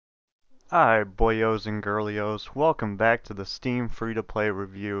Alright, boyos and girlios, welcome back to the Steam free-to-play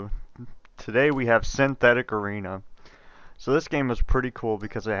review. Today we have Synthetik Arena. So this game is pretty cool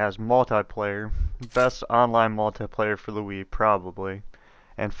because it has multiplayer, best online multiplayer for the Wii, probably,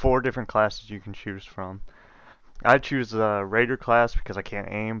 and 4 different classes you can choose from. I choose the Raider class because I can't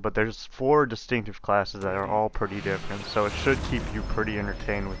aim, but there's 4 distinctive classes that are all pretty different, so it should keep you pretty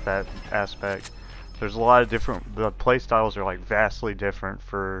entertained with that aspect. There's a lot of different, the playstyles are like vastly different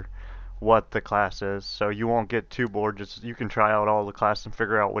for what the class is, so you won't get too bored. Just you can try out all the classes and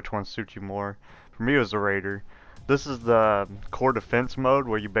figure out which ones suit you more. For me, it was the Raider. This is the core defense mode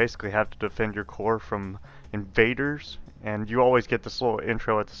where you basically have to defend your core from invaders, and you always get this little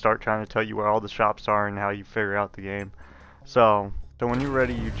intro at the start trying to tell you where all the shops are and how you figure out the game. So when you're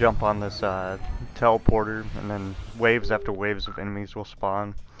ready, you jump on this teleporter, and then waves after waves of enemies will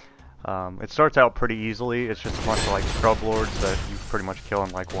spawn. It starts out pretty easily. It's just a bunch of like scrub lords that you pretty much kill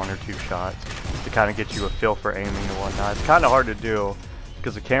in like 1 or 2 shots to kind of get you a feel for aiming and whatnot. It's kind of hard to do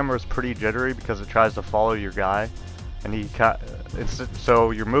because the camera is pretty jittery because it tries to follow your guy, and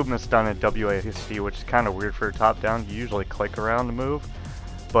so your movement's done at WASD, which is kind of weird for a top-down. You usually click around to move,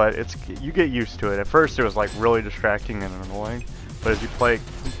 but you get used to it. At first, it was like really distracting and annoying, but as you play,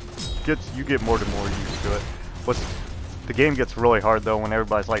 you get more and more used to it. The game gets really hard though when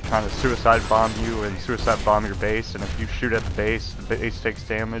everybody's like trying to suicide bomb you and suicide bomb your base, and if you shoot at the base takes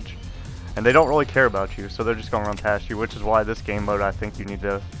damage. And they don't really care about you, so they're just gonna run past you, which is why this game mode, I think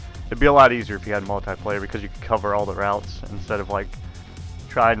it'd be a lot easier if you had multiplayer because you could cover all the routes instead of like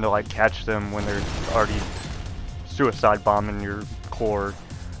trying to like catch them when they're already suicide bombing your core,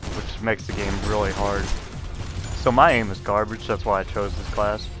 which makes the game really hard. So my aim is garbage, that's why I chose this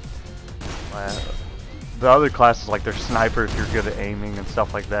class. The other classes, like they're sniper if you're good at aiming and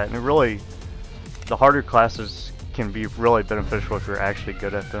stuff like that, and the harder classes can be really beneficial if you're actually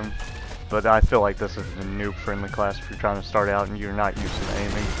good at them. But I feel like this is a noob friendly class if you're trying to start out and you're not used to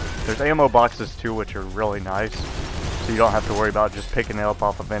aiming. There's ammo boxes too, which are really nice, so you don't have to worry about just picking it up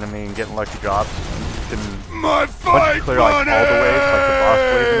off of enemy and getting lucky drops. And you can, once you clear like all the waves, like the boss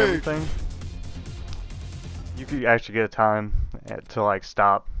wave and everything, you can actually get a time to like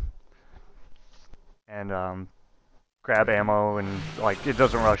stop and grab ammo, and like it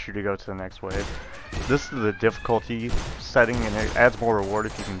doesn't rush you to go to the next wave. This is the difficulty setting, and it adds more reward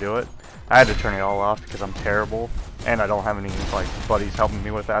if you can do it. I had to turn it all off because I'm terrible, and I don't have any like buddies helping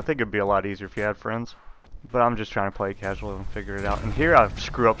me with it. I think it'd be a lot easier if you had friends, but I'm just trying to play casual and figure it out. And here I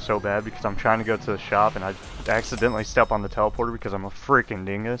screw up so bad because I'm trying to go to the shop and I accidentally step on the teleporter because I'm a freaking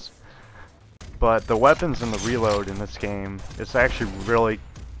dingus. But the weapons and the reload in this game, it's actually really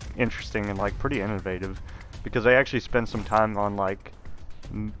interesting and like pretty innovative because they actually spend some time on like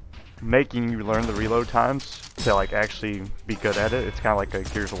making you learn the reload times to like actually be good at it. It's kind of like a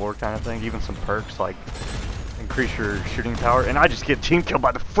Gears of War kind of thing. Even some perks like increase your shooting power, and I just get team killed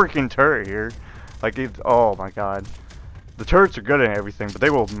by the freaking turret here. Like oh my god. The turrets are good at everything, but they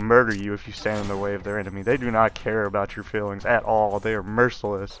will murder you if you stand in the way of their enemy. They do not care about your feelings at all. They are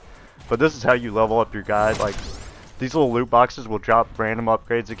merciless. But this is how you level up your guy. Like these little loot boxes will drop random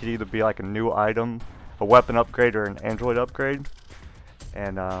upgrades. It could either be like a new item, a weapon upgrade, or an android upgrade.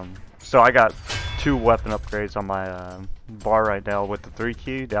 And so I got 2 weapon upgrades on my bar right now with the 3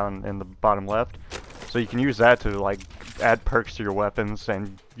 key down in the bottom left. So you can use that to like add perks to your weapons,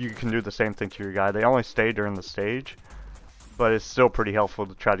 and you can do the same thing to your guy. They only stay during the stage, but it's still pretty helpful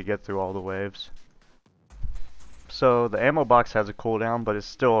to try to get through all the waves. So the ammo box has a cooldown, but it's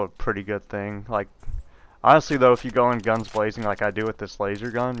still a pretty good thing. Like honestly though, if you go in guns blazing like I do with this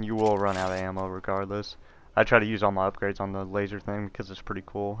laser gun, you will run out of ammo regardless. I try to use all my upgrades on the laser thing because it's pretty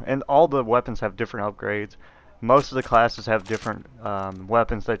cool. And all the weapons have different upgrades. Most of the classes have different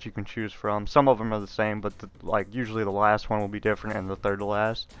weapons that you can choose from. Some of them are the same, but like usually the last one will be different and the third to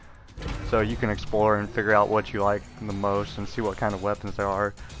last. So you can explore and figure out what you like the most and see what kind of weapons there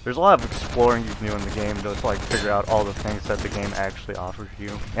are. There's a lot of exploring you can do in the game to like figure out all the things that the game actually offers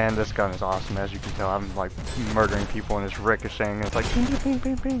you. And this gun is awesome, as you can tell. I'm like murdering people and it's ricocheting and it's like ping, ping, ping,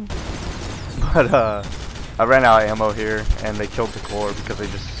 ping, ping. But I ran out of ammo here and they killed the core because they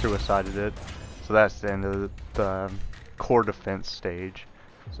just suicided it. So that's the end of the core defense stage.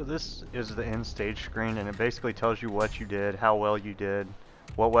 So this is the end stage screen, and it basically tells you what you did, how well you did,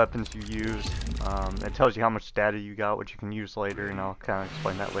 what weapons you used. It tells you how much data you got, which you can use later, and I'll kind of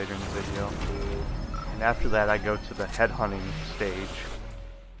explain that later in the video. And after that I go to the headhunting stage,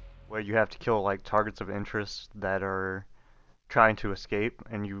 where you have to kill like targets of interest that are trying to escape,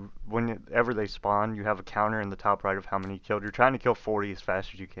 and whenever they spawn, you have a counter in the top right of how many you killed. You're trying to kill 40 as fast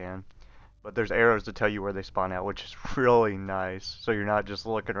as you can. But there's arrows to tell you where they spawn at, which is really nice. So you're not just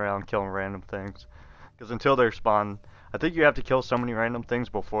looking around killing random things. Because until they spawn, I think you have to kill so many random things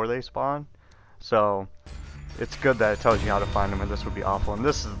before they spawn. So it's good that it tells you how to find them, and this would be awful. And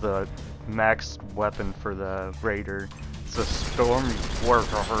this is the max weapon for the Raider. It's a storm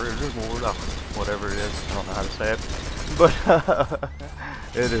worker, whatever it is. I don't know how to say it. But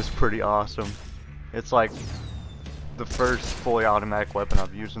it is pretty awesome. It's like the first fully automatic weapon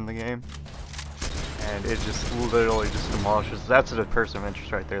I've used in the game. And it just literally just demolishes. That's a person of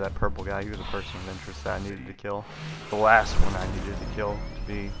interest right there, that purple guy. He was a person of interest that I needed to kill. The last one I needed to kill, to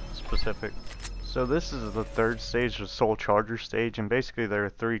be specific. So this is the third stage, the soul charger stage, and basically there are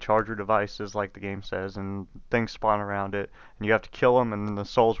 3 charger devices like the game says, and things spawn around it, and you have to kill them and then the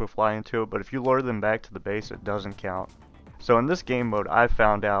souls will fly into it, but if you lure them back to the base it doesn't count. So in this game mode I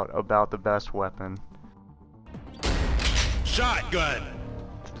found out about the best weapon. Shotgun!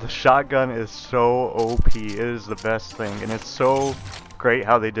 The shotgun is so OP, it is the best thing, and it's so great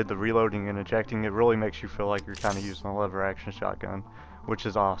how they did the reloading and ejecting. It really makes you feel like you're kind of using a lever action shotgun, which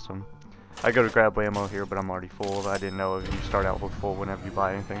is awesome. I go to grab ammo here, but I'm already full. I didn't know if you start out with full whenever you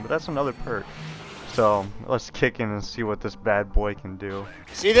buy anything, but that's another perk. So let's kick in and see what this bad boy can do.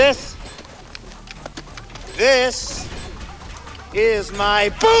 See this? This is my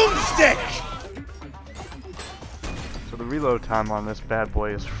Boomstick! So the reload time on this bad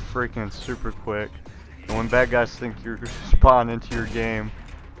boy is freaking super quick. And when bad guys think you're spawned into your game,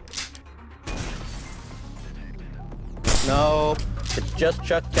 No, it's just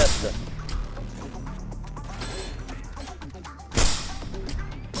Chuck Testa.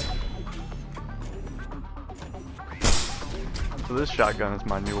 so this shotgun is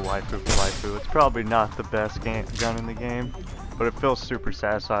my new waifu for waifu. It's probably not the best gun in the game, but it feels super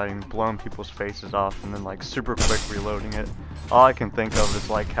satisfying, blowing people's faces off and then like super quick reloading it. All I can think of is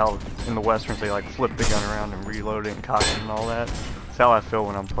like how in the westerns they like flip the gun around and reload it and cock it and all that. That's how I feel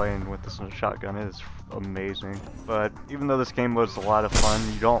when I'm playing with this shotgun. It is amazing. But even though this game mode is a lot of fun,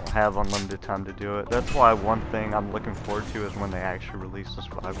 you don't have unlimited time to do it. That's why one thing I'm looking forward to is when they actually release the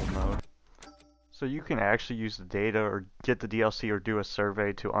survival mode. So you can actually use the data or get the DLC or do a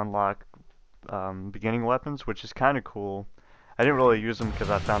survey to unlock beginning weapons, which is kind of cool. I didn't really use them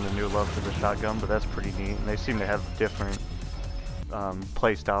because I found a new love for the shotgun, but that's pretty neat. And they seem to have different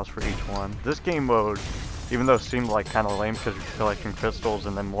play styles for each one. This game mode, even though it seemed like kind of lame because you're collecting crystals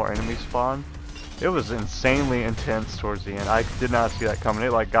and then more enemies spawn, it was insanely intense towards the end. I did not see that coming.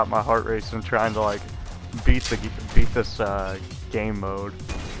 It like got my heart racing trying to like beat this game mode.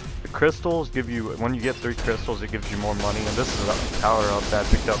 The crystals give you, when you get 3 crystals, it gives you more money, and this is a power up that I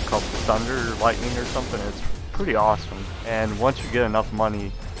picked up called Thunder or Lightning or something. It's pretty awesome. And once you get enough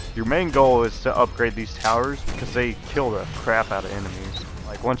money, your main goal is to upgrade these towers because they kill the crap out of enemies.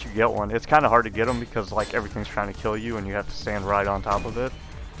 Like once you get one, it's kind of hard to get them because like everything's trying to kill you and you have to stand right on top of it.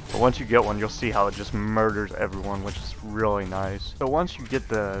 But once you get one, you'll see how it just murders everyone, which is really nice. So once you get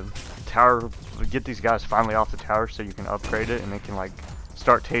the tower, get these guys finally off the tower so you can upgrade it and they can like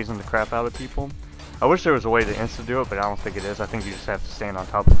start tasing the crap out of people. I wish there was a way to insta do it, but I don't think it is. I think you just have to stand on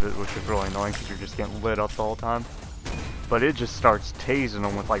top of it, which is really annoying because you're just getting lit up the whole time. But it just starts tasing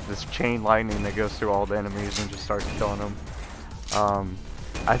them with like this chain lightning that goes through all the enemies and just starts killing them.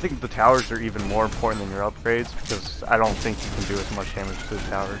 I think the towers are even more important than your upgrades because I don't think you can do as much damage to the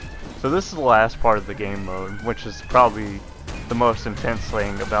tower. So this is the last part of the game mode, which is probably the most intense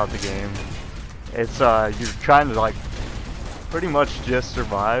thing about the game. It's you're trying to like pretty much just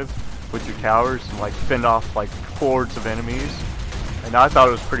survive with your towers and like fend off like hordes of enemies. And I thought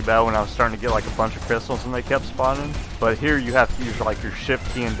it was pretty bad when I was starting to get like a bunch of crystals and they kept spawning. But here you have to use like your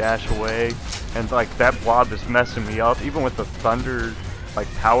shift key and dash away, and like that blob is messing me up. Even with the thunder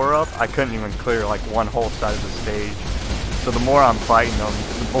like power up, I couldn't even clear like one whole side of the stage. So the more I'm fighting them,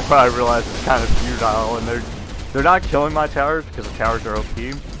 the more I realize it's kind of futile, and they're not killing my towers because the towers are OP,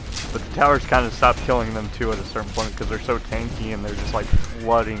 but the towers kind of stop killing them too at a certain point because they're so tanky and they're just like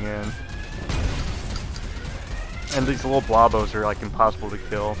flooding in. And these little blobos are like impossible to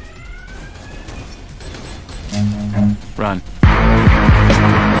kill. Run.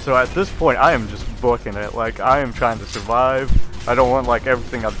 So at this point I am just booking it. Like I am trying to survive. I don't want like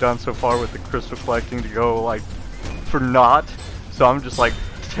everything I've done so far with the crystal collecting to go like for naught. So I'm just like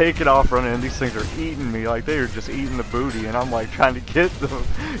taking off running, and these things are eating me. Like they are just eating the booty, and I'm like trying to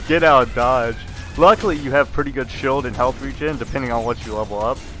get out of dodge. Luckily you have pretty good shield and health regen depending on what you level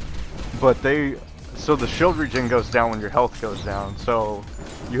up. But so the shield regen goes down when your health goes down. So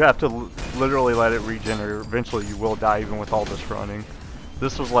you have to literally let it regen or eventually you will die even with all this running.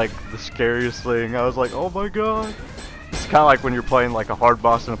 This was like the scariest thing. I was like, oh my god. It's kind of like when you're playing like a hard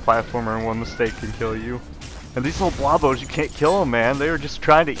boss in a platformer and one mistake can kill you. And these little blobos, you can't kill them, man. They were just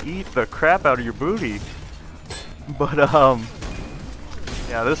trying to eat the crap out of your booty. But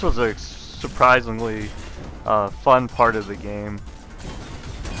yeah, this was a surprisingly fun part of the game.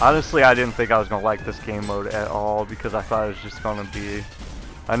 Honestly, I didn't think I was gonna like this game mode at all because I thought it was just gonna be.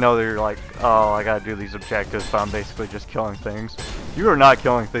 I know they're like, oh, I gotta do these objectives, but I'm basically just killing things. You are not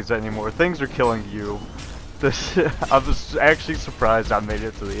killing things anymore. Things are killing you. This, I was actually surprised I made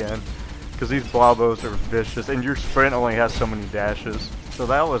it to the end because these blobos are vicious, and your sprint only has so many dashes. So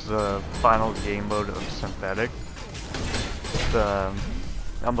that was the final game mode of Synthetik.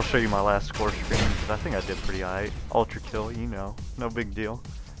 I'm gonna show you my last score screen because I think I did pretty alright. Ultra kill, you know, no big deal.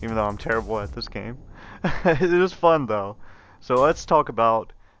 Even though I'm terrible at this game. It was fun though. So let's talk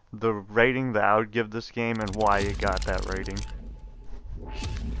about the rating that I would give this game and why it got that rating.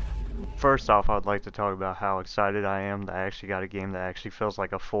 First off, I'd like to talk about how excited I am that I actually got a game that actually feels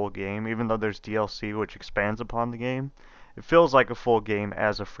like a full game. Even though there's DLC which expands upon the game, it feels like a full game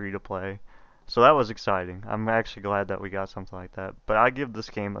as a free-to-play. So that was exciting. I'm actually glad that we got something like that. But I give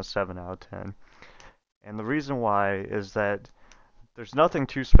this game a 7 out of 10. And the reason why is that there's nothing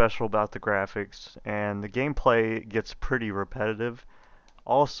too special about the graphics, and the gameplay gets pretty repetitive.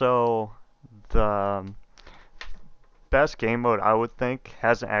 Also, the best game mode I would think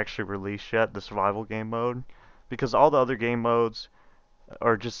hasn't actually released yet, the survival game mode, because all the other game modes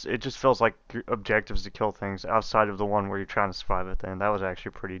are just, it just feels like objectives to kill things outside of the one where you're trying to survive at the end. That was actually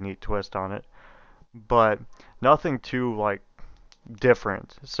a pretty neat twist on it. But nothing too like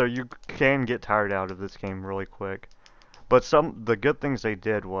different, so you can get tired out of this game really quick. But the good things they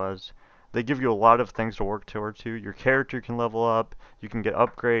did was they give you a lot of things to work towards to. Your character can level up, you can get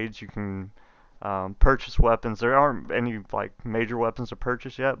upgrades, you can purchase weapons. There aren't any like major weapons to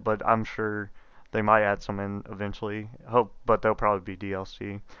purchase yet, but I'm sure they might add some in eventually. But they'll probably be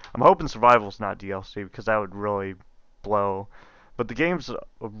DLC. I'm hoping Survival's not DLC because that would really blow. But the game's a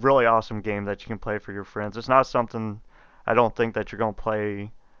really awesome game that you can play for your friends. It's not something I don't think that you're gonna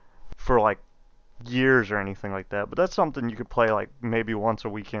play for like years or anything like that, but that's something you could play like maybe once a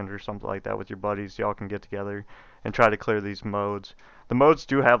weekend or something like that with your buddies. Y'all can get together and try to clear these modes. The modes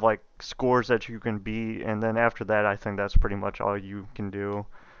do have like scores that you can beat, and then after that I think that's pretty much all you can do.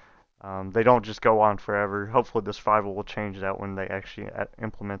 They don't just go on forever. Hopefully the survival will change that when they actually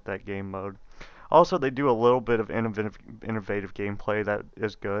implement that game mode. Also, they do a little bit of innovative gameplay that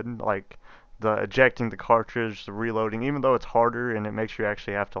is good, like the ejecting the cartridge, the reloading, even though it's harder and it makes you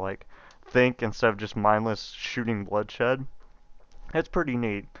actually have to like think instead of just mindless shooting bloodshed. It's pretty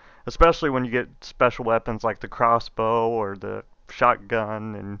neat, especially when you get special weapons like the crossbow or the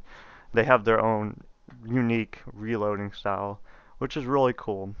shotgun, and they have their own unique reloading style, which is really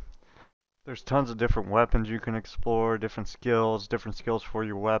cool. There's tons of different weapons you can explore, different skills for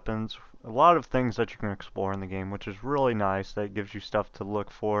your weapons, a lot of things that you can explore in the game, which is really nice. That gives you stuff to look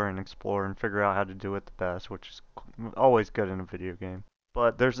for and explore and figure out how to do it the best, which is always good in a video game.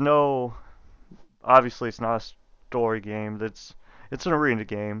 But there's no, obviously it's not a story game. It's an arena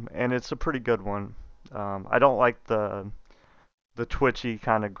game, and it's a pretty good one. I don't like the twitchy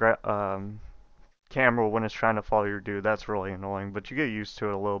kind of camera when it's trying to follow your dude. That's really annoying, but you get used to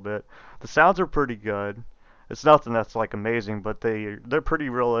it a little bit. The sounds are pretty good. It's nothing that's like amazing, but they're pretty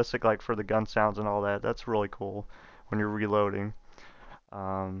realistic, like for the gun sounds and all that. That's really cool when you're reloading.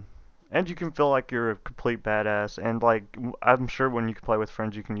 And you can feel like you're a complete badass, and like I'm sure when you can play with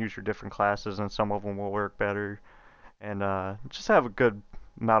friends you can use your different classes and some of them will work better, and just have a good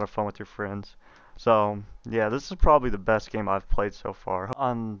amount of fun with your friends. So yeah, this is probably the best game I've played so far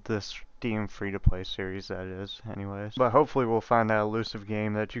on this Steam free-to-play series, that is, anyways. But hopefully we'll find that elusive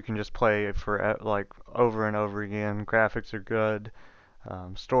game that you can just play for like over and over again. Graphics are good,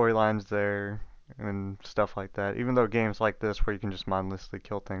 storylines there, and stuff like that. Even though games like this where you can just mindlessly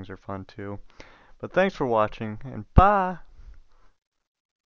kill things are fun too. But thanks for watching, and bye!